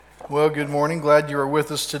Well, good morning. Glad you are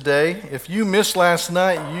with us today. If you missed last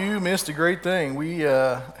night, you missed a great thing. We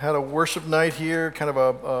had a worship night here, kind of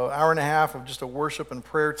a hour and a half of just a worship and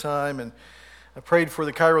prayer time, and I prayed for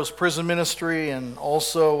the Kairos prison ministry, and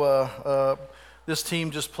also this team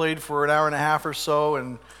just played for an hour and a half or so,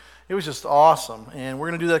 and it was just awesome. And we're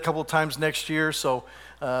going to do that a couple of times next year, so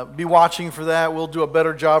be watching for that. We'll do a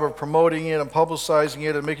better job of promoting it and publicizing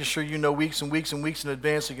it and making sure you know weeks and weeks and weeks in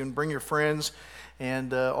advance so you can bring your friends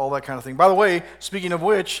and all that kind of thing. By the way, speaking of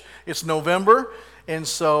which, it's November, and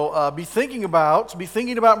so be thinking about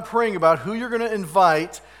and praying about who you're going to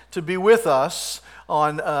invite to be with us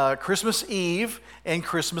on Christmas Eve and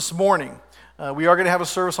Christmas morning. We are going to have a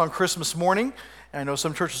service on Christmas morning. I know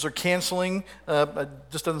some churches are canceling. It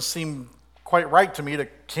just doesn't seem quite right to me to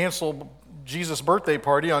cancel Jesus' birthday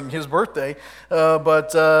party on his birthday,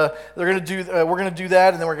 but we're going to do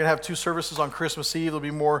that, and then we're going to have two services on Christmas Eve. There'll be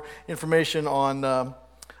more information on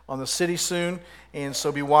the city soon, and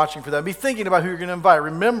so be watching for that. Be thinking about who you're going to invite.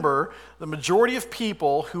 Remember, the majority of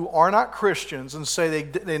people who are not Christians and say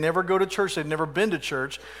they never go to church, they've never been to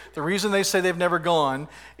church, the reason they say they've never gone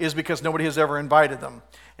is because nobody has ever invited them.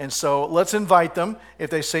 And so let's invite them. If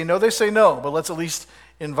they say no, they say no, but let's at least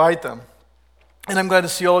invite them. And I'm glad to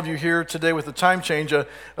see all of you here today with the time change. A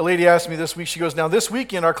lady asked me this week, she goes, now this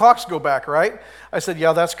weekend our clocks go back, right? I said,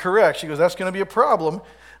 yeah, that's correct. She goes, that's going to be a problem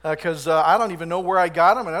because I don't even know where I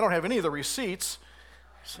got them and I don't have any of the receipts.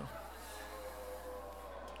 So,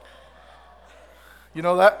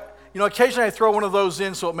 occasionally I throw one of those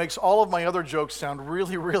in so it makes all of my other jokes sound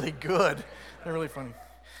really, really good. They're really funny.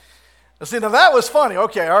 See, now that was funny.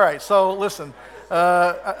 Okay, all right. So listen,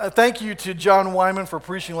 thank you to John Wyman for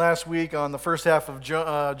preaching last week on the first half of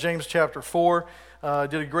James chapter 4.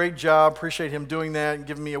 Did a great job. Appreciate him doing that and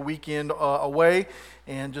giving me a weekend away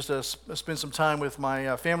and just spend some time with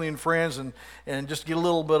my family and friends and just get a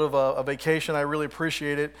little bit of a vacation. I really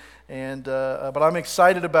appreciate it. But I'm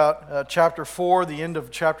excited about chapter 4, the end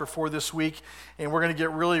of chapter 4 this week, and we're going to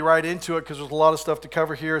get really right into it because there's a lot of stuff to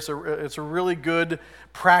cover here. It's a really good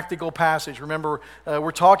practical passage. Remember,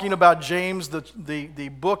 we're talking about James, the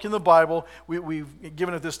book in the Bible. We've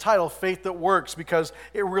given it this title, Faith That Works, because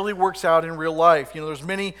it really works out in real life. There's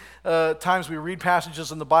many times we read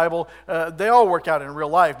passages in the Bible. They all work out in real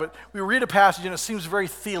life, but we read a passage and it seems very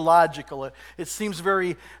theological. It seems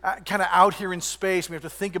very kind of out here in space. We have to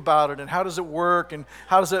think about it and how does it work and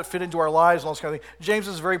how does that fit into our lives and all this kind of thing. James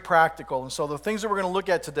is very practical, and so the things that we're going to look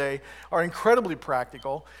at today are incredibly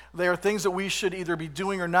practical. They are things that we should either be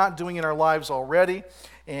doing or not doing in our lives already.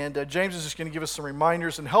 And James is just going to give us some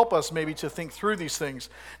reminders and help us maybe to think through these things.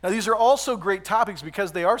 Now, these are also great topics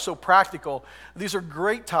because they are so practical. These are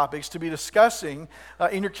great topics to be discussing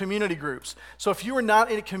in your community groups. So if you are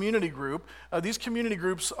not in a community group, these community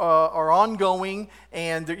groups are ongoing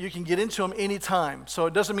and you can get into them anytime. So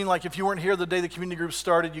it doesn't mean like if you weren't here the day the community group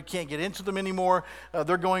started, you can't get into them anymore.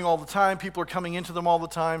 They're going all the time. People are coming into them all the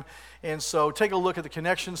time. And so take a look at the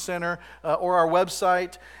Connection Center or our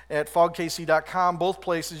website at fogkc.com. Both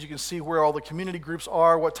places you can see where all the community groups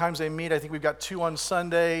are, what times they meet. I think we've got 2 on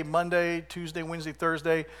Sunday, Monday, Tuesday, Wednesday,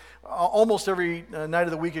 Thursday, almost every night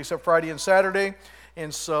of the week except Friday and Saturday.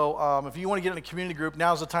 And so if you want to get in a community group,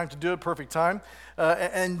 now's the time to do it, perfect time.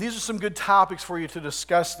 And these are some good topics for you to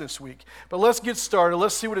discuss this week. But let's get started.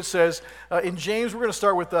 Let's see what it says. In James, we're going to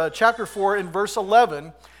start with chapter 4 in verse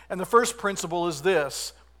 11. And the first principle is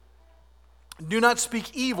this: do not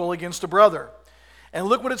speak evil against a brother. And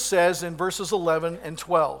look what it says in verses 11 and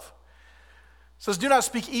 12. It says, do not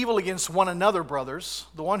speak evil against one another, brothers.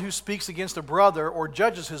 The one who speaks against a brother or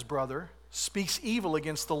judges his brother speaks evil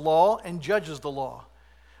against the law and judges the law.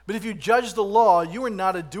 But if you judge the law, you are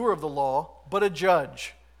not a doer of the law, but a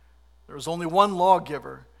judge. There is only one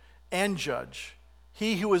lawgiver and judge,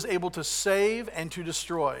 he who is able to save and to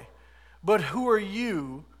destroy. But who are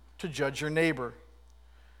you to judge your neighbor?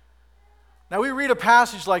 Now we read a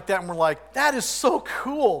passage like that and we're like, that is so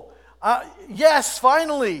cool. Yes,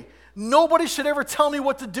 finally. Nobody should ever tell me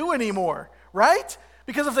what to do anymore, right?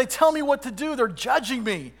 Because if they tell me what to do, they're judging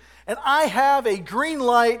me. And I have a green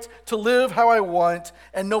light to live how I want,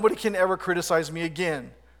 and nobody can ever criticize me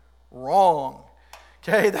again. Wrong.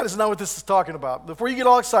 Okay, that is not what this is talking about. Before you get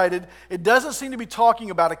all excited, it doesn't seem to be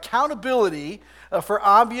talking about accountability for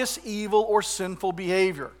obvious evil or sinful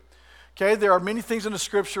behavior. Okay, there are many things in the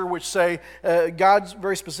Scripture which say God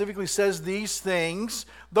very specifically says these things.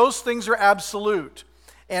 Those things are absolute,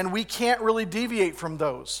 and we can't really deviate from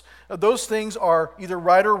those. Those things are either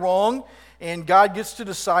right or wrong, and God gets to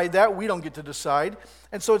decide that. We don't get to decide.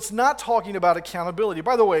 And so it's not talking about accountability.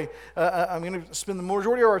 By the way, I'm going to spend the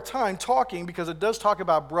majority of our time talking because it does talk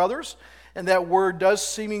about brothers, and that word does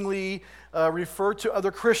seemingly refer to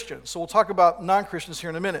other Christians. So we'll talk about non-Christians here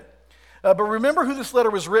in a minute. But remember who this letter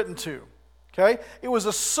was written to. Okay? It was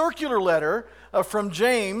a circular letter from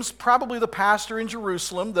James, probably the pastor in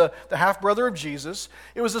Jerusalem, the half-brother of Jesus.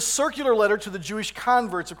 It was a circular letter to the Jewish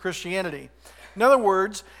converts of Christianity. In other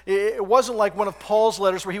words, it wasn't like one of Paul's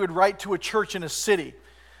letters where he would write to a church in a city.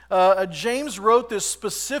 James wrote this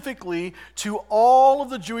specifically to all of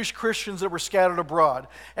the Jewish Christians that were scattered abroad.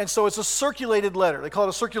 And so it's a circulated letter. They call it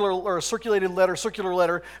a circulated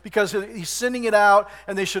letter, because he's sending it out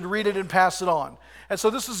and they should read it and pass it on. And so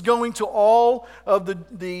this is going to all of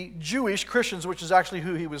the Jewish Christians, which is actually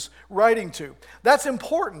who he was writing to. That's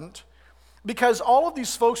important because all of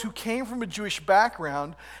these folks who came from a Jewish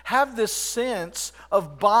background have this sense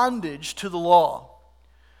of bondage to the law.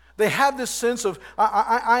 They have this sense of,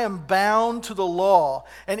 I am bound to the law.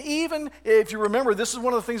 And even if you remember, this is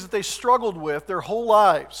one of the things that they struggled with their whole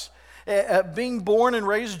lives. Being born and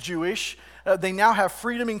raised Jewish, they now have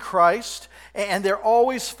freedom in Christ, and they're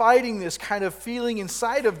always fighting this kind of feeling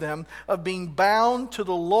inside of them of being bound to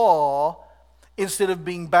the law instead of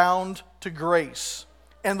being bound to grace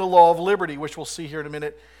and the law of liberty, which we'll see here in a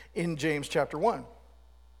minute in James chapter 1.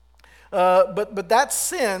 But that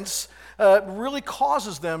sense really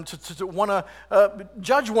causes them to want to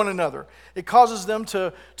judge one another. It causes them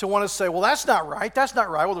to want to say, well, that's not right.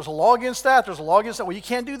 Well, there's a law against that. There's a law against that. Well, you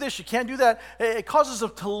can't do this. You can't do that. It causes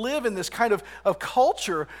them to live in this kind of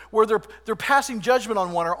culture where they're passing judgment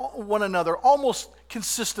on one another almost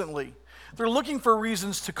consistently. They're looking for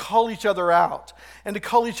reasons to call each other out and to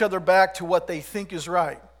call each other back to what they think is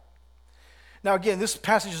right. Now, again, this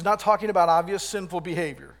passage is not talking about obvious sinful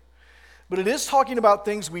behavior. But it is talking about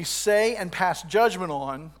things we say and pass judgment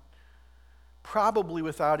on, probably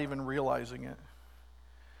without even realizing it.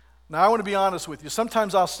 Now, I want to be honest with you.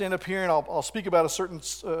 Sometimes I'll stand up here and I'll speak about a certain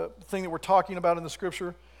thing that we're talking about in the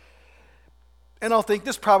Scripture, and I'll think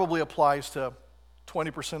this probably applies to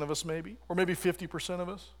 20% of us maybe, or maybe 50% of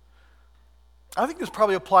us. I think this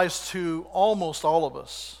probably applies to almost all of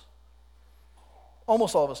us.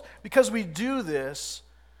 Almost all of us. Because we do this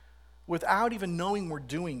without even knowing we're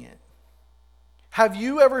doing it. Have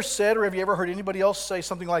you ever said, or have you ever heard anybody else say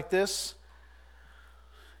something like this?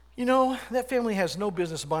 You know, that family has no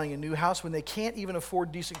business buying a new house when they can't even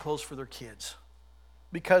afford decent clothes for their kids,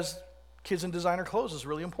 because kids in designer clothes is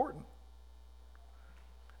really important.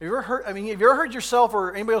 Have you ever heard yourself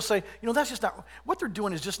or anybody else say, you know, that's just not, what they're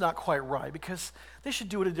doing is just not quite right, because they should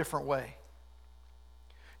do it a different way.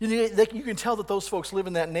 You can tell that those folks live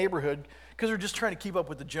in that neighborhood because they're just trying to keep up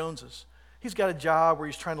with the Joneses. He's got a job where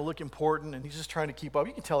he's trying to look important and he's just trying to keep up.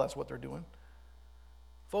 You can tell that's what they're doing.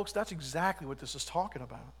 Folks, that's exactly what this is talking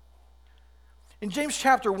about. In James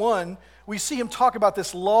chapter 1, we see him talk about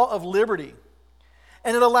this law of liberty.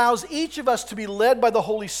 And it allows each of us to be led by the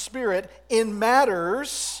Holy Spirit in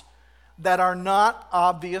matters that are not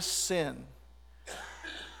obvious sin.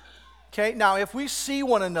 Okay, now if we see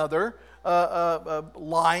one another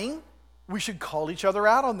lying, we should call each other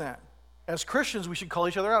out on that. As Christians, we should call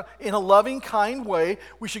each other out. In a loving, kind way,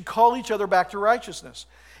 we should call each other back to righteousness.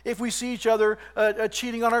 If we see each other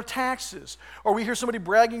cheating on our taxes, or we hear somebody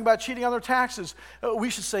bragging about cheating on their taxes, we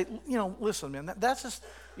should say, you know, listen, man, that's just,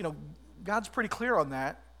 you know, God's pretty clear on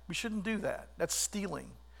that. We shouldn't do that. That's stealing.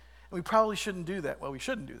 And we probably shouldn't do that. Well, we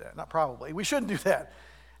shouldn't do that. Not probably. We shouldn't do that.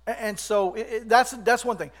 And so that's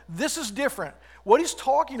one thing. This is different. What he's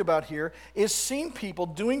talking about here is seeing people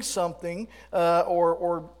doing something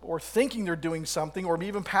or thinking they're doing something, or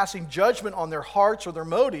even passing judgment on their hearts or their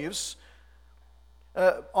motives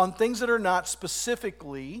on things that are not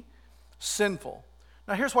specifically sinful.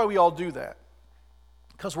 Now, here's why we all do that.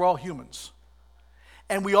 Because we're all humans.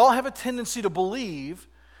 And we all have a tendency to believe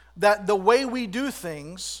that the way we do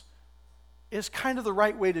things is kind of the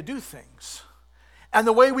right way to do things. And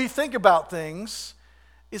the way we think about things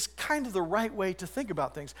is kind of the right way to think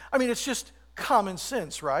about things. I mean, it's just common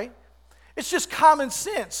sense, right? It's just common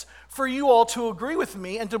sense for you all to agree with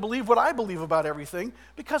me and to believe what I believe about everything,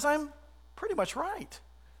 because I'm pretty much right.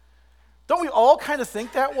 Don't we all kind of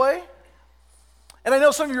think that way? And I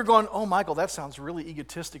know some of you are going, oh, Michael, that sounds really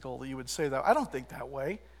egotistical that you would say that. I don't think that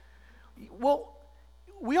way. Well,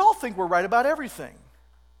 we all think we're right about everything,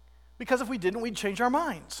 because if we didn't, we'd change our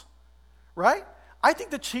minds, right? I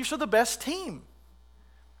think the Chiefs are the best team.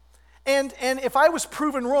 And if I was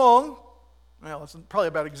proven wrong, well, that's probably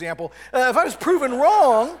a bad example. If I was proven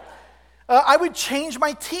wrong, I would change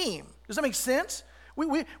my team. Does that make sense?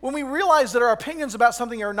 When we realize that our opinions about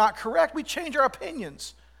something are not correct, we change our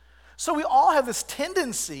opinions. So we all have this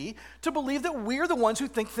tendency to believe that we're the ones who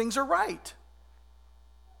think things are right.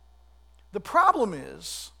 The problem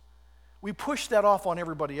is, we push that off on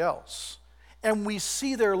everybody else. And we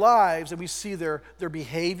see their lives and we see their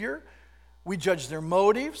behavior. We judge their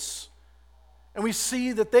motives. And we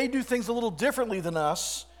see that they do things a little differently than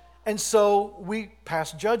us. And so we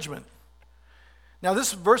pass judgment. Now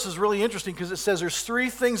this verse is really interesting because it says there's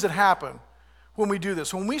three things that happen when we do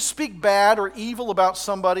this. When we speak bad or evil about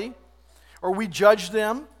somebody, or we judge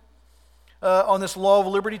them on this law of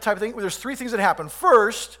liberty type of thing, there's three things that happen.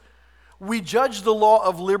 First, we judge the law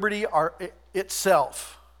of liberty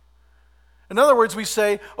itself. In other words, we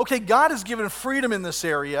say, okay, God has given freedom in this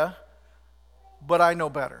area, but I know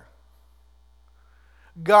better.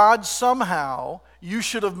 God, somehow, you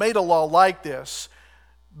should have made a law like this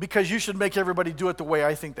because you should make everybody do it the way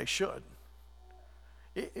I think they should.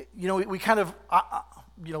 We kind of,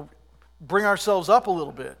 bring ourselves up a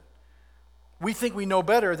little bit. We think we know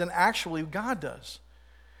better than actually God does.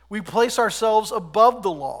 We place ourselves above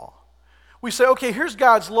the law. We say, okay, here's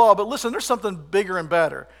God's law, but listen, there's something bigger and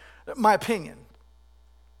better. My opinion.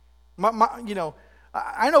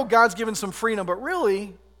 I know God's given some freedom, but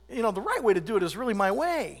really, the right way to do it is really my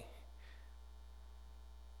way.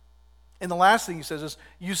 And the last thing he says is,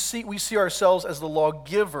 we see ourselves as the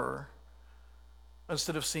lawgiver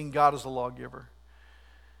instead of seeing God as the lawgiver.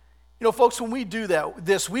 Folks, when we do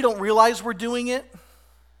this, we don't realize we're doing it,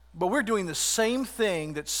 but we're doing the same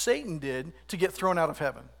thing that Satan did to get thrown out of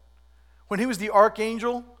heaven. When he was the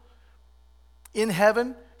archangel in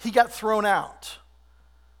heaven, he got thrown out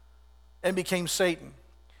and became Satan.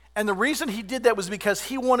 And the reason he did that was because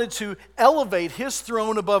he wanted to elevate his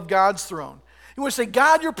throne above God's throne. He wanted to say,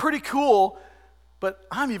 God, you're pretty cool, but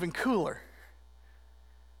I'm even cooler.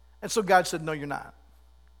 And so God said, no, you're not.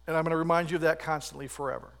 And I'm going to remind you of that constantly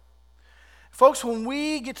forever. Folks, when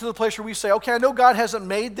we get to the place where we say, okay, I know God hasn't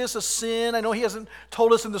made this a sin. I know he hasn't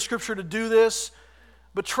told us in the scripture to do this.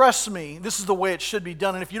 But trust me, this is the way it should be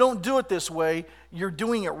done. And if you don't do it this way, you're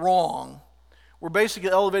doing it wrong. We're basically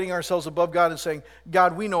elevating ourselves above God and saying,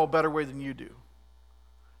 God, we know a better way than you do.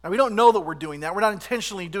 Now, we don't know that we're doing that. We're not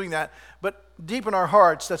intentionally doing that. But deep in our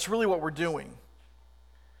hearts, that's really what we're doing.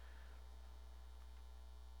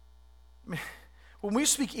 When we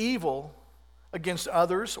speak evil against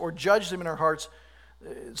others or judge them in our hearts,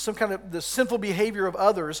 some kind of the sinful behavior of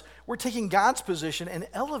others, we're taking God's position and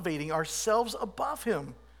elevating ourselves above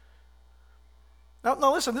him.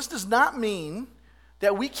 Now listen, this does not mean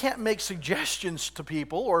that we can't make suggestions to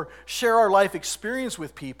people or share our life experience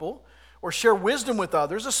with people or share wisdom with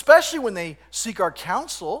others, especially when they seek our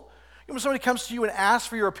counsel. When somebody comes to you and asks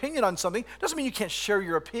for your opinion on something, doesn't mean you can't share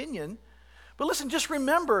your opinion. But listen, just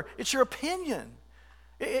remember, it's your opinion.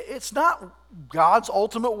 It's not God's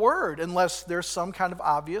ultimate word unless there's some kind of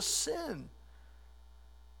obvious sin.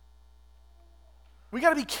 We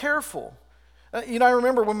got to be careful. I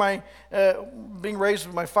remember when being raised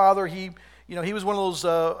with my father, he was one of those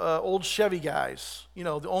old Chevy guys.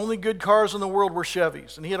 The only good cars in the world were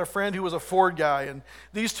Chevys. And he had a friend who was a Ford guy, and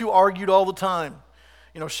these two argued all the time.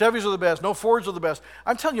 Chevys are the best. No, Fords are the best.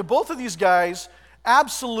 I'm telling you, both of these guys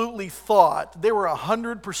absolutely thought they were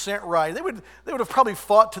 100% right. They would have probably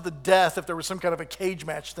fought to the death if there was some kind of a cage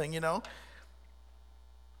match thing,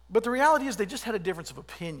 But the reality is they just had a difference of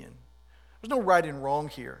opinion. There's no right and wrong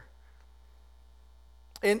here.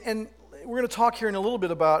 And we're going to talk here in a little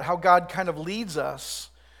bit about how God kind of leads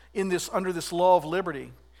us under this law of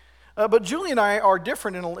liberty. But Julie and I are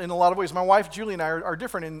different in a lot of ways. My wife Julie and I are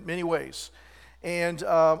different in many ways. And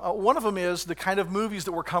one of them is the kind of movies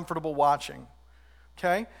that we're comfortable watching.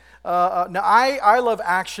 Okay? Now, I love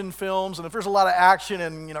action films, and if there's a lot of action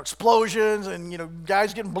and, explosions and,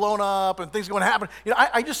 guys getting blown up and things going to happen,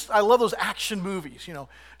 I love those action movies,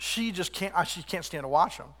 She can't stand to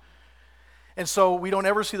watch them. And so we don't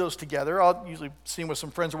ever see those together. I'll usually see them with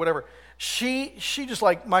some friends or whatever. She just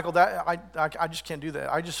like, Michael, I just can't do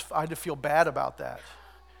that. I just feel bad about that.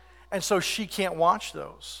 And so she can't watch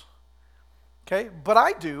those. Okay? But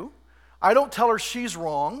I do. I don't tell her she's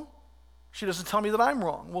wrong. She doesn't tell me that I'm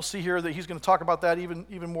wrong. We'll see here that he's going to talk about that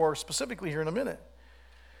even more specifically here in a minute.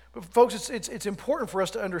 But folks, it's important for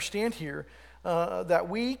us to understand here that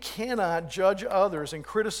we cannot judge others and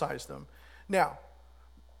criticize them. Now,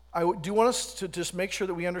 I do want us to just make sure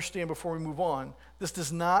that we understand before we move on, this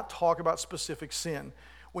does not talk about specific sin.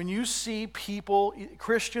 When you see people,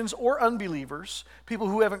 Christians or unbelievers, people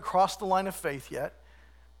who haven't crossed the line of faith yet,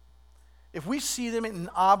 if we see them in an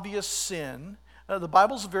obvious sin, the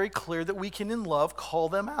Bible's very clear that we can, in love, call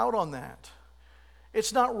them out on that.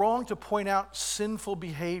 It's not wrong to point out sinful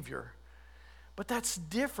behavior, but that's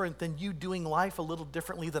different than you doing life a little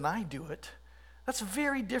differently than I do it. That's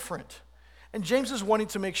very different. And James is wanting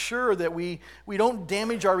to make sure that we don't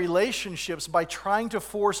damage our relationships by trying to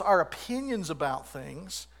force our opinions about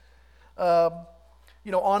things,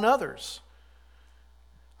 on others.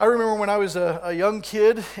 I remember when I was a young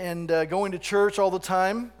kid and going to church all the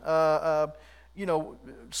time,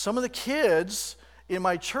 some of the kids in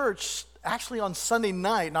my church, actually on Sunday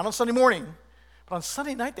night, not on Sunday morning, but on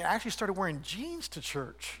Sunday night, they actually started wearing jeans to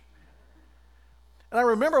church. And I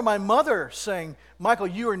remember my mother saying, Michael,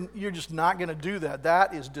 you're just not going to do that.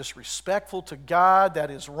 That is disrespectful to God. That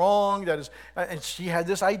is wrong. And she had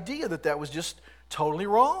this idea that was just totally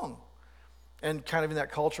wrong. And kind of in that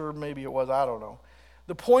culture, maybe it was, I don't know.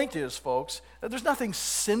 The point is, folks, that there's nothing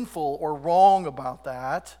sinful or wrong about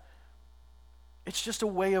that. It's just a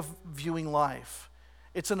way of viewing life.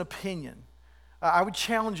 It's an opinion. I would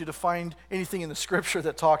challenge you to find anything in the Scripture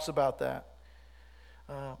that talks about that.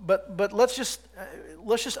 But let's just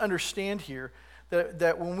understand here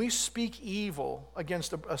that when we speak evil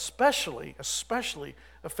against especially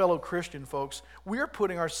a fellow Christian, folks, we are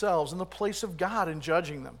putting ourselves in the place of God and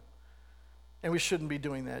judging them. And we shouldn't be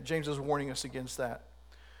doing that. James is warning us against that.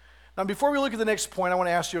 Now, before we look at the next point, I want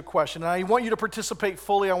to ask you a question. And I want you to participate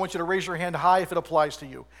fully. I want you to raise your hand high if it applies to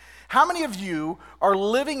you. How many of you are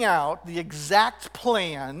living out the exact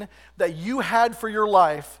plan that you had for your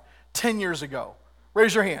life 10 years ago?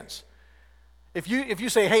 Raise your hands. If you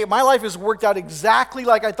say, hey, my life has worked out exactly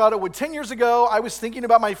like I thought it would 10 years ago, I was thinking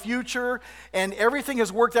about my future, and everything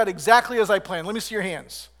has worked out exactly as I planned. Let me see your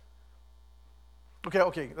hands.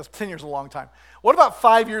 Okay, that's 10 years is a long time. What about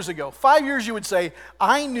 5 years ago? 5 years you would say,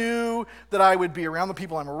 I knew that I would be around the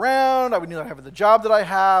people I'm around, I would knew that I have the job that I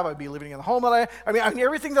have, I'd be living in the home that I mean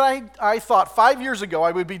everything that I thought 5 years ago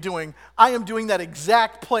I would be doing, I am doing that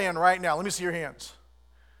exact plan right now. Let me see your hands.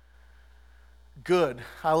 Good.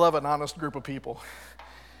 I love an honest group of people.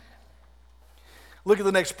 Look at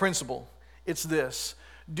the next principle. It's this.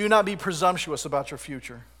 Do not be presumptuous about your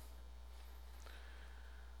future.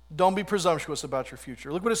 Don't be presumptuous about your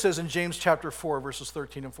future. Look what it says in James chapter 4, verses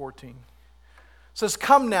 13 and 14. It says,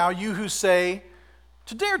 come now, you who say,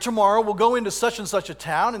 today or tomorrow we'll go into such and such a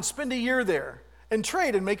town and spend a year there and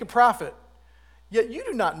trade and make a profit. Yet you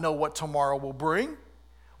do not know what tomorrow will bring.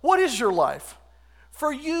 What is your life?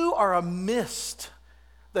 For you are a mist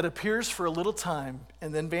that appears for a little time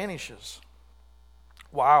and then vanishes.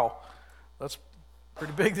 Wow, that's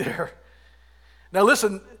pretty big there. Now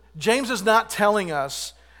listen, James is not telling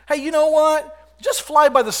us, hey, you know what? Just fly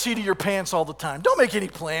by the seat of your pants all the time. Don't make any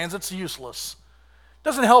plans. It's useless.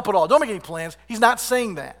 Doesn't help at all. Don't make any plans. He's not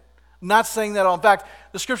saying that. Not saying that at all. In fact,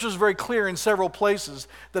 the Scripture is very clear in several places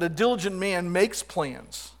that a diligent man makes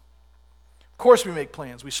plans. Of course we make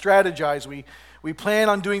plans. We strategize. We plan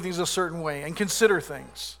on doing things a certain way and consider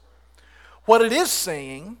things. What it is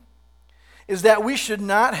saying is that we should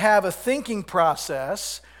not have a thinking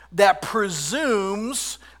process that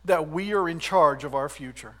presumes that we are in charge of our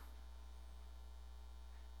future.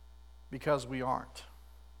 Because we aren't.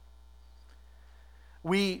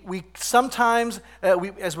 We sometimes,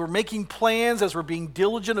 as we're making plans, as we're being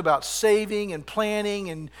diligent about saving and planning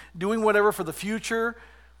and doing whatever for the future,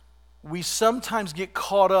 we sometimes get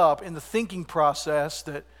caught up in the thinking process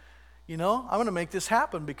that, I'm going to make this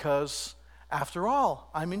happen because, after all,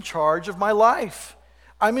 I'm in charge of my life.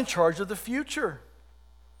 I'm in charge of the future.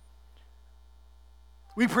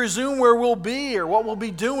 We presume where we'll be or what we'll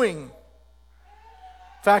be doing.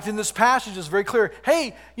 In fact, in this passage, it's very clear.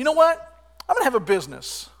 Hey, you know what? I'm going to have a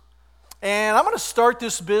business. And I'm going to start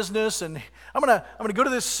this business, and I'm going to go to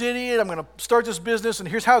this city, and I'm going to start this business, and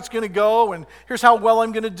here's how it's going to go, and here's how well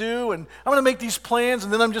I'm going to do, and I'm going to make these plans,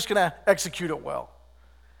 and then I'm just going to execute it well.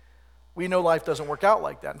 We know life doesn't work out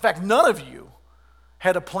like that. In fact, none of you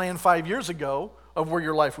had a plan 5 years ago of where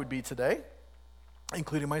your life would be today,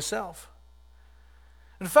 including myself.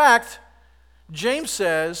 In fact, James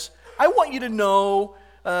says, I want you to know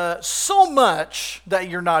so much that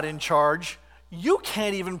you're not in charge, you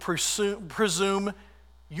can't even presume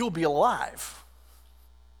you'll be alive.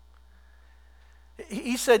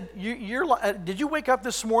 He said, did you wake up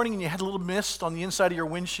this morning and you had a little mist on the inside of your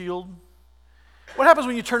windshield? What happens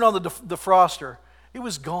when you turn on the defroster? It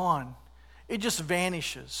was gone. It just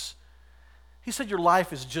vanishes. He said your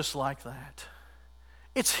life is just like that.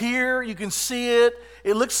 It's here, you can see it,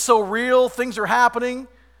 it looks so real, things are happening,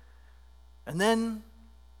 and then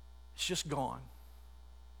it's just gone.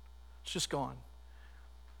 It's just gone.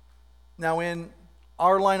 Now in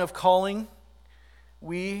our line of calling,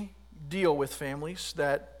 we deal with families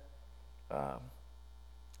that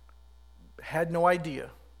had no idea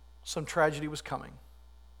some tragedy was coming.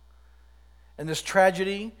 And this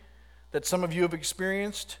tragedy that some of you have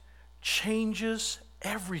experienced changes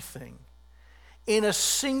everything In a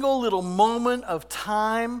single little moment of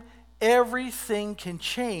time, everything can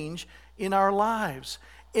change in our lives.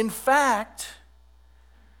 In fact,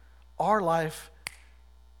 our life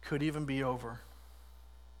could even be over.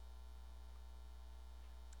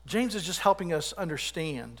 James is just helping us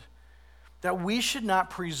understand that we should not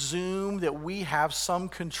presume that we have some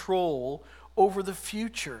control over the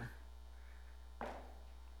future.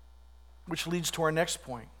 Which leads to our next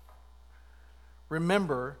point.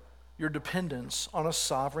 Remember your dependence on a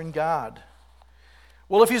sovereign God.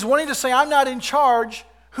 Well, if he's wanting to say, I'm not in charge,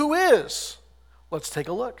 who is? Let's take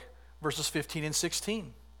a look. Verses 15 and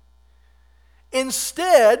 16.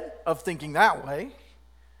 Instead of thinking that way,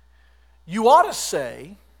 you ought to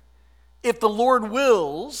say, if the Lord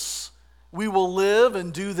wills, we will live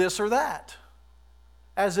and do this or that.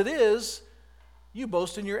 As it is, you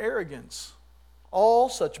boast in your arrogance. All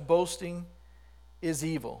such boasting is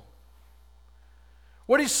evil.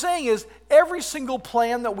 What he's saying is every single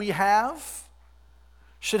plan that we have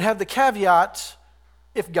should have the caveat,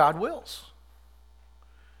 if God wills.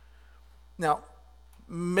 Now,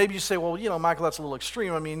 maybe you say, well, Michael, that's a little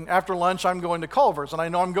extreme. I mean, after lunch, I'm going to Culver's, and I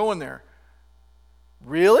know I'm going there.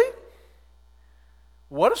 Really?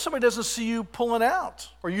 What if somebody doesn't see you pulling out,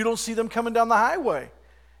 or you don't see them coming down the highway?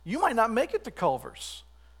 You might not make it to Culver's.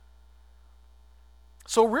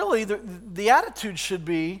 So really, the attitude should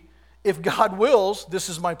be, if God wills, this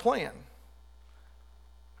is my plan.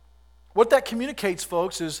 What that communicates,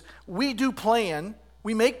 folks, is we do plan,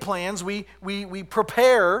 we make plans, we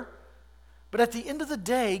prepare, but at the end of the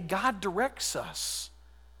day, God directs us.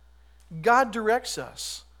 God directs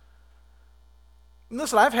us. And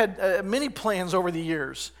listen, I've had many plans over the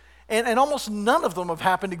years, and almost none of them have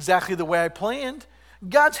happened exactly the way I planned.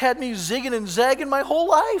 God's had me zigging and zagging my whole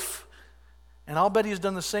life. And I'll bet he's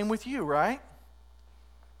done the same with you, right?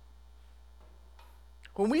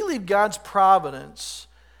 When we leave God's providence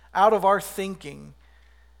out of our thinking,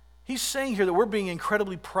 he's saying here that we're being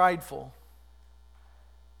incredibly prideful.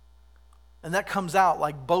 And that comes out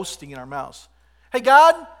like boasting in our mouths. Hey,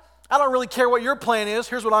 God, I don't really care what your plan is.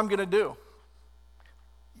 Here's what I'm going to do.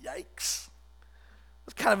 Yikes.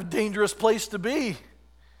 That's kind of a dangerous place to be.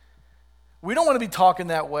 We don't want to be talking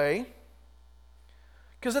that way.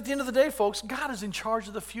 Because at the end of the day, folks, God is in charge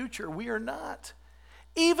of the future. We are not.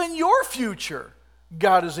 Even your future,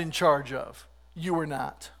 God is in charge of. You are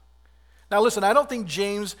not. Now listen, I don't think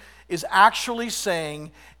James is actually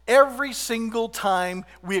saying every single time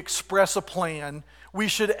we express a plan, we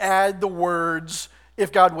should add the words,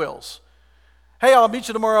 if God wills. Hey, I'll meet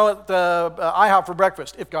you tomorrow at the IHOP for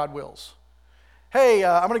breakfast, if God wills. Hey,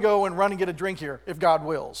 I'm going to go and run and get a drink here, if God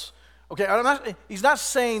wills. Okay, he's not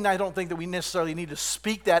saying I don't think that we necessarily need to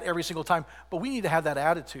speak that every single time, but we need to have that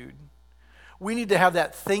attitude. We need to have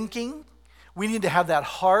that thinking. We need to have that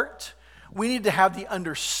heart. We need to have the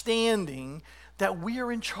understanding that we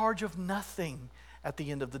are in charge of nothing at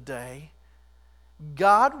the end of the day.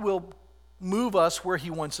 God will move us where he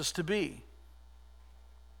wants us to be.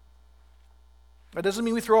 That doesn't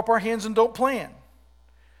mean we throw up our hands and don't plan.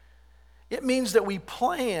 It means that we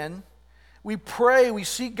plan. We pray, we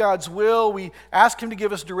seek God's will, we ask him to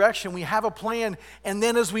give us direction, we have a plan, and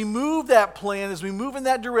then as we move that plan, as we move in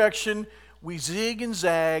that direction, we zig and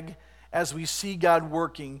zag as we see God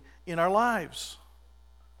working in our lives.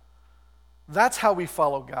 That's how we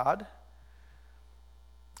follow God.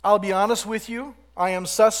 I'll be honest with you, I am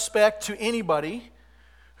suspect to anybody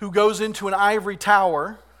who goes into an ivory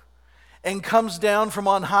tower and comes down from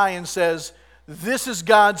on high and says, this is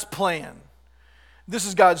God's plan. This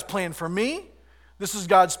is God's plan for me. This is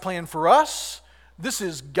God's plan for us. This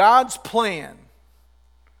is God's plan.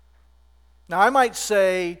 Now, I might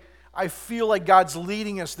say, I feel like God's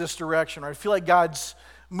leading us this direction, or I feel like God's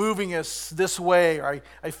moving us this way, or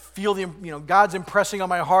I feel God's impressing on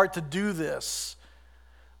my heart to do this.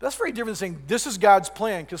 That's very different than saying, this is God's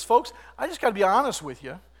plan. Because, folks, I just got to be honest with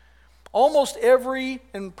you. Almost every,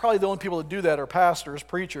 and probably the only people that do that are pastors,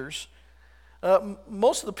 preachers.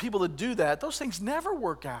 Most of the people that do that, those things never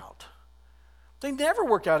work out. They never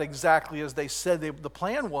work out exactly as they said the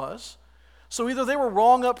plan was. So either they were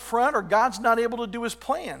wrong up front or God's not able to do his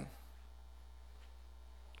plan.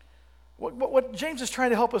 What James is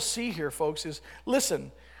trying to help us see here, folks, is,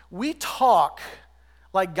 listen, we talk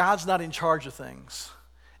like God's not in charge of things.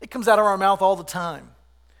 It comes out of our mouth all the time.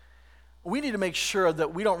 We need to make sure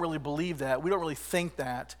that we don't really believe that. We don't really think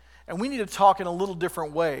that. And we need to talk in a little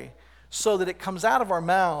different way, so that it comes out of our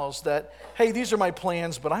mouths that, hey, these are my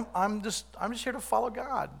plans, but I'm just here to follow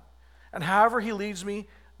God. And however he leads me,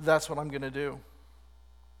 that's what I'm going to do.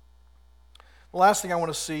 The last thing I want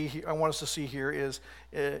us to see here is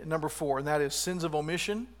number 4, and that is sins of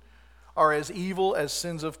omission are as evil as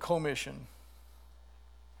sins of commission.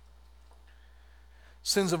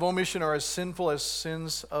 Sins of omission are as sinful as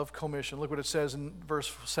sins of commission. Look what it says in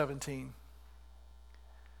verse 17.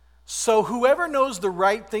 So whoever knows the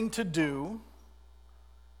right thing to do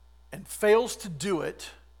and fails to do it,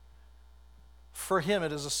 for him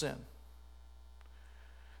it is a sin.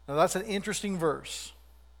 Now that's an interesting verse.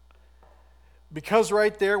 Because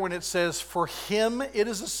right there when it says, for him it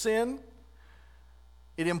is a sin,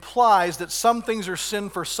 it implies that some things are sin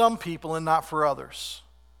for some people and not for others.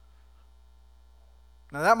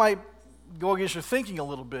 Now that might go against your thinking a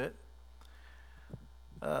little bit,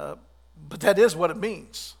 but that is what it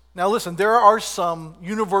means. Now listen, there are some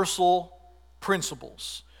universal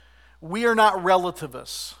principles. We are not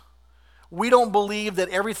relativists. We don't believe that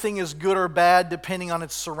everything is good or bad depending on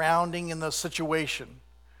its surrounding and the situation.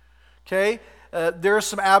 Okay? There are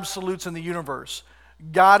some absolutes in the universe.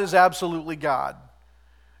 God is absolutely God.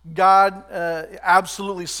 God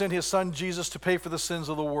absolutely sent his son Jesus to pay for the sins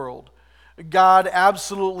of the world. God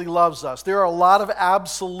absolutely loves us. There are a lot of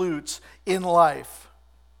absolutes in life.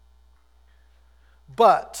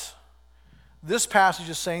 But this passage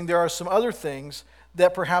is saying there are some other things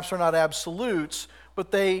that perhaps are not absolutes,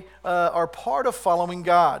 but they are part of following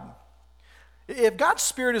God. If God's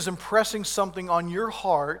Spirit is impressing something on your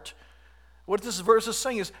heart, what this verse is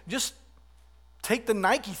saying is just take the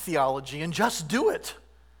Nike theology and just do it.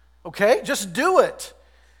 Okay? Just do it.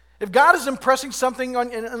 If God is impressing something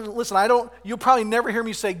on, and listen, you'll probably never hear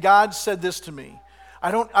me say, God said this to me.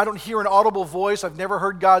 I don't hear an audible voice. I've never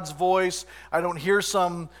heard God's voice. I don't hear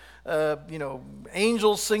some,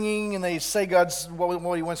 angels singing and they say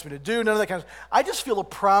what he wants me to do. None of that kind of stuff. I just feel a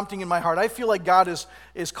prompting in my heart. I feel like God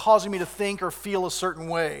is causing me to think or feel a certain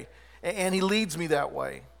way, and he leads me that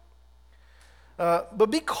way.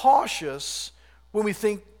 But be cautious when we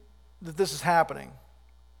think that this is happening.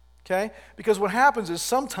 Okay? Because what happens is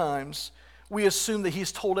sometimes we assume that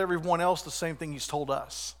he's told everyone else the same thing he's told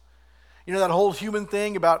us. You know, that whole human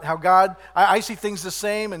thing about how God, I see things the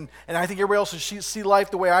same and I think everybody else should see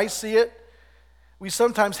life the way I see it. We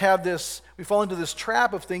sometimes we fall into this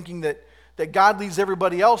trap of thinking that God leads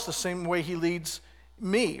everybody else the same way he leads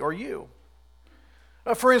me or you.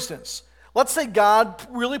 For instance, let's say God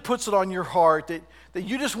really puts it on your heart that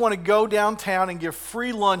you just want to go downtown and give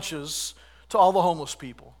free lunches to all the homeless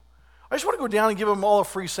people. I just want to go down and give them all a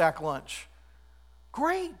free sack lunch.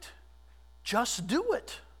 Great. Just do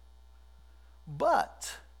it.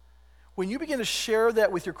 But when you begin to share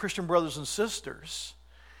that with your Christian brothers and sisters,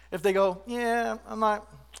 if they go, yeah, I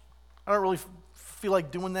don't really feel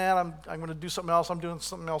like doing that. I'm going to do something else. I'm doing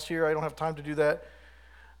something else here. I don't have time to do that.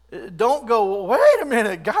 Don't go, wait a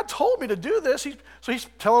minute. God told me to do this. So he's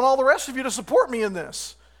telling all the rest of you to support me in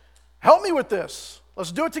this. Help me with this.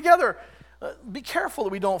 Let's do it together. Be careful that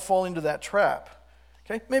we don't fall into that trap.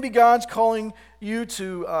 Okay? Maybe God's calling you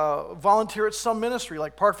to volunteer at some ministry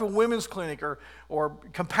like Parkville Women's Clinic or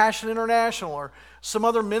Compassion International or some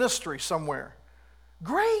other ministry somewhere.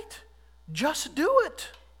 Great. Just do it.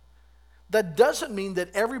 That doesn't mean that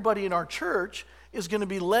everybody in our church is going to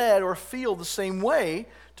be led or feel the same way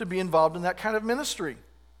to be involved in that kind of ministry.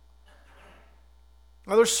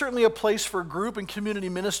 Now, there's certainly a place for group and community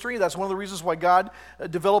ministry. That's one of the reasons why God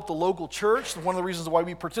developed the local church, one of the reasons why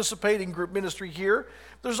we participate in group ministry here.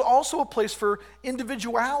 There's also a place for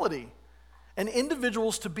individuality and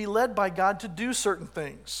individuals to be led by God to do certain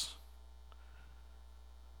things.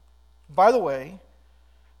 By the way,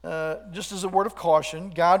 just as a word of caution,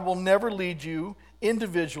 God will never lead you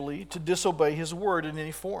individually to disobey his word in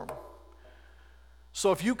any form.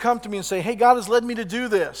 So if you come to me and say, hey, God has led me to do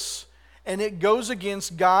this, and it goes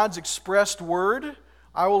against God's expressed word,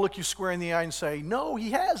 I will look you square in the eye and say, no,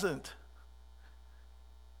 he hasn't.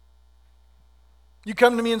 You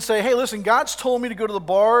come to me and say, hey, listen, God's told me to go to the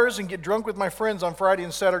bars and get drunk with my friends on Friday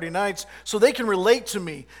and Saturday nights so they can relate to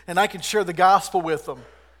me and I can share the gospel with them.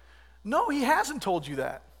 No, he hasn't told you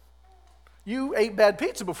that. You ate bad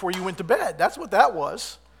pizza before you went to bed. That's what that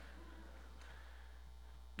was.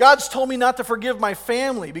 God's told me not to forgive my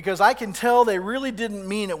family because I can tell they really didn't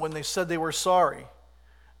mean it when they said they were sorry.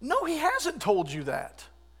 No, he hasn't told you that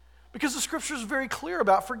because the scripture is very clear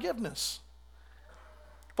about forgiveness.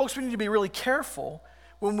 Folks, we need to be really careful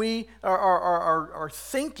when we are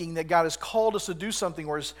thinking that God has called us to do something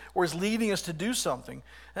or is leading us to do something,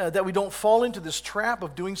 that we don't fall into this trap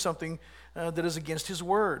of doing something that is against his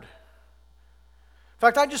word. In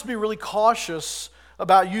fact, I'd just be really cautious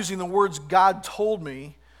about using the words God told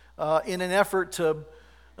me in an effort to,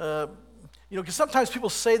 because sometimes people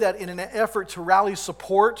say that in an effort to rally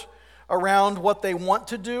support around what they want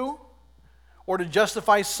to do or to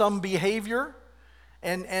justify some behavior.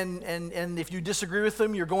 And if you disagree with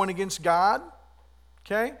them, you're going against God.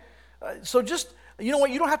 Okay? So just, you know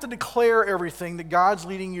what? You don't have to declare everything that God's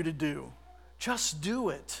leading you to do. Just do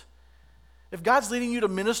it. If God's leading you to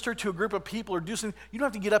minister to a group of people or do something, you don't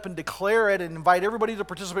have to get up and declare it and invite everybody to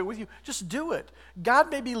participate with you. Just do it.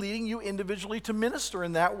 God may be leading you individually to minister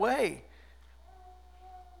in that way.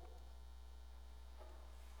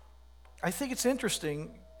 I think it's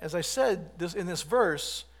interesting, as I said this in this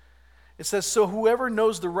verse, it says, so whoever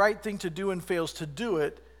knows the right thing to do and fails to do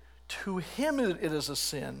it, to him it is a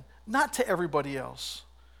sin, not to everybody else.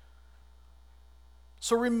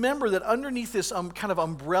 So remember that underneath this kind of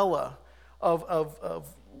umbrella of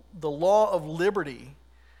the law of liberty,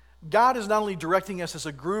 God is not only directing us as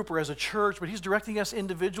a group or as a church, but he's directing us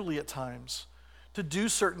individually at times to do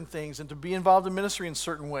certain things and to be involved in ministry in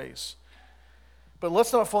certain ways. But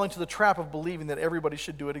let's not fall into the trap of believing that everybody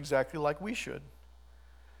should do it exactly like we should.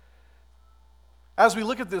 As we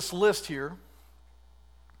look at this list here,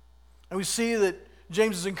 and we see that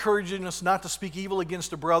James is encouraging us not to speak evil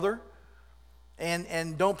against a brother,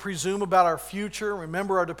 and don't presume about our future.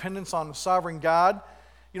 Remember our dependence on the sovereign God.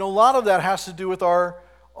 You know, a lot of that has to do with our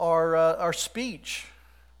speech.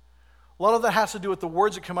 A lot of that has to do with the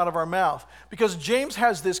words that come out of our mouth. Because James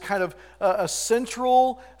has this kind of a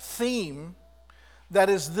central theme that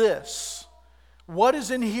is this: what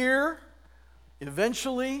is in here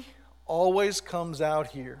eventually always comes out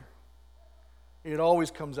here. It always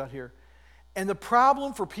comes out here. And the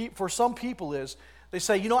problem for some people is they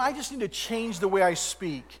say, you know, I just need to change the way I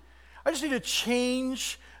speak. I just need to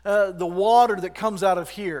change the water that comes out of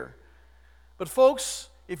here. But folks,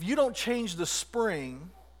 if you don't change the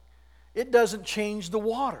spring, it doesn't change the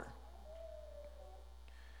water.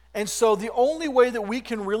 And so the only way that we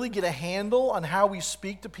can really get a handle on how we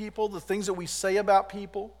speak to people, the things that we say about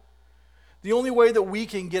people, the only way that we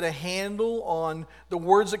can get a handle on the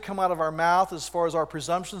words that come out of our mouth as far as our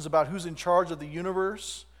presumptions about who's in charge of the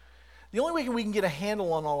universe, the only way we can get a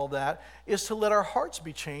handle on all of that is to let our hearts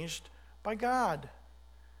be changed by God.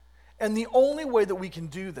 And the only way that we can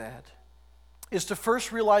do that is to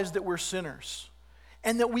first realize that we're sinners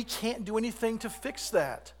and that we can't do anything to fix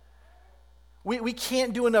that. We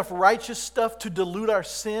can't do enough righteous stuff to dilute our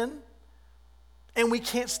sin, and we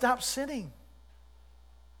can't stop sinning.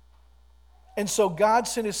 And so God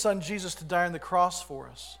sent his son Jesus to die on the cross for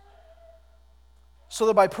us, so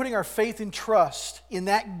that by putting our faith and trust in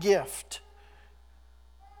that gift,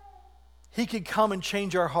 he could come and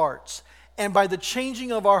change our hearts. And by the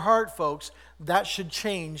changing of our heart, folks, that should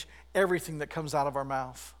change everything that comes out of our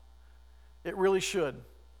mouth. It really should.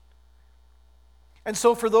 And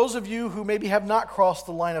so for those of you who maybe have not crossed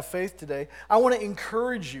the line of faith today, I want to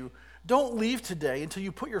encourage you, don't leave today until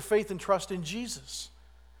you put your faith and trust in Jesus.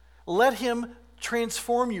 Let him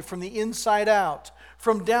transform you from the inside out,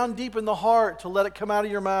 from down deep in the heart to let it come out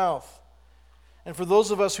of your mouth. And for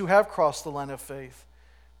those of us who have crossed the line of faith,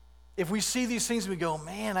 if we see these things and we go,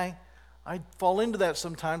 man, I fall into that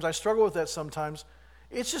sometimes, I struggle with that sometimes,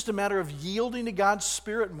 it's just a matter of yielding to God's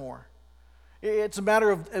Spirit more. It's a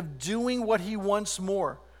matter of doing what he wants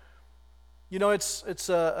more. You know, there's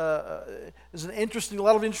a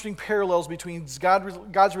lot of interesting parallels between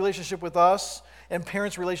God's relationship with us and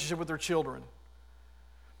parents' relationship with their children.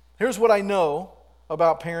 Here's what I know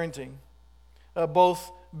about parenting,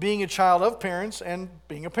 both being a child of parents and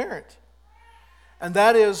being a parent. And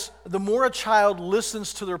that is, the more a child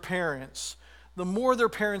listens to their parents, the more their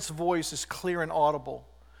parents' voice is clear and audible.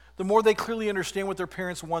 The more they clearly understand what their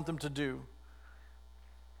parents want them to do.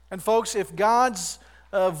 And folks, if God's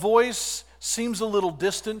voice seems a little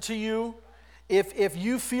distant to you, if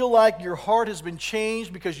you feel like your heart has been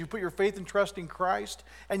changed because you put your faith and trust in Christ,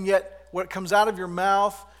 and yet what comes out of your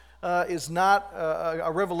mouth is not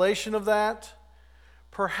a revelation of that,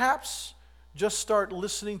 perhaps just start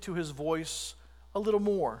listening to his voice a little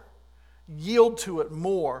more. Yield to it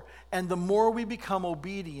more. And the more we become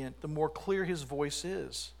obedient, the more clear his voice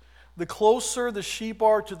is. The closer the sheep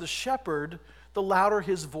are to the shepherd, the louder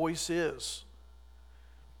his voice is.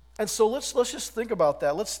 And so let's just think about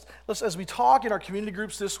that. Let's as we talk in our community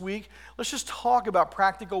groups this week, let's just talk about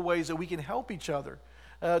practical ways that we can help each other,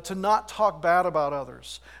 to not talk bad about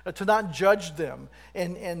others, to not judge them,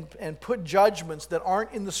 and put judgments that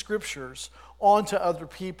aren't in the Scriptures onto other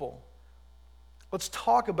people. Let's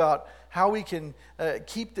talk about how we can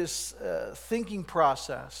keep this thinking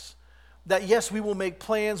process that, yes, we will make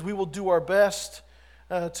plans, we will do our best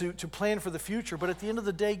to plan for the future, but at the end of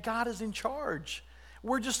the day, God is in charge.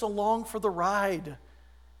 We're just along for the ride.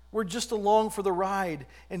 We're just along for the ride.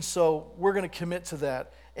 And so we're going to commit to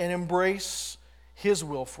that and embrace his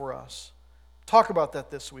will for us. Talk about that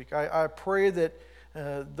this week. I pray that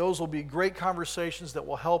those will be great conversations that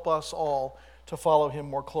will help us all to follow him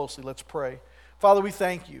more closely. Let's pray. Father, we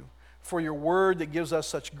thank you for your word that gives us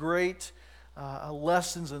such great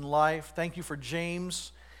lessons in life. Thank you for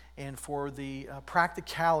James and for the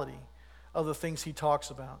practicality of the things he talks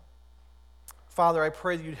about. Father, I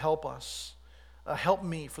pray that you'd help us. Help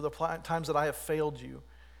me for the times that I have failed you,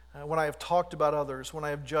 when I have talked about others, when I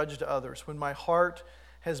have judged others, when my heart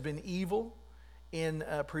has been evil in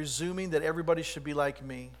presuming that everybody should be like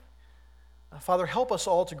me. Father, help us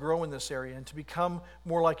all to grow in this area and to become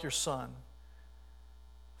more like your Son.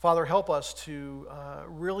 Father, help us to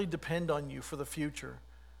really depend on you for the future.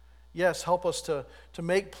 Yes, help us to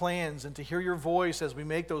make plans and to hear your voice as we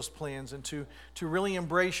make those plans and to really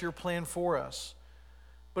embrace your plan for us.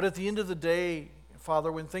 But at the end of the day,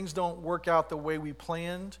 Father, when things don't work out the way we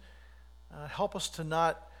planned, help us to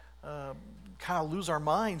not kind of lose our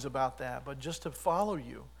minds about that, but just to follow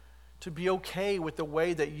you, to be okay with the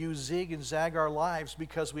way that you zig and zag our lives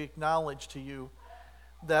because we acknowledge to you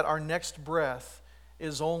that our next breath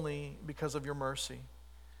is only because of your mercy.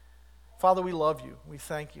 Father, we love you. We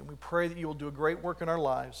thank you. We pray that you will do a great work in our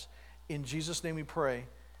lives. In Jesus' name we pray.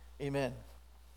 Amen.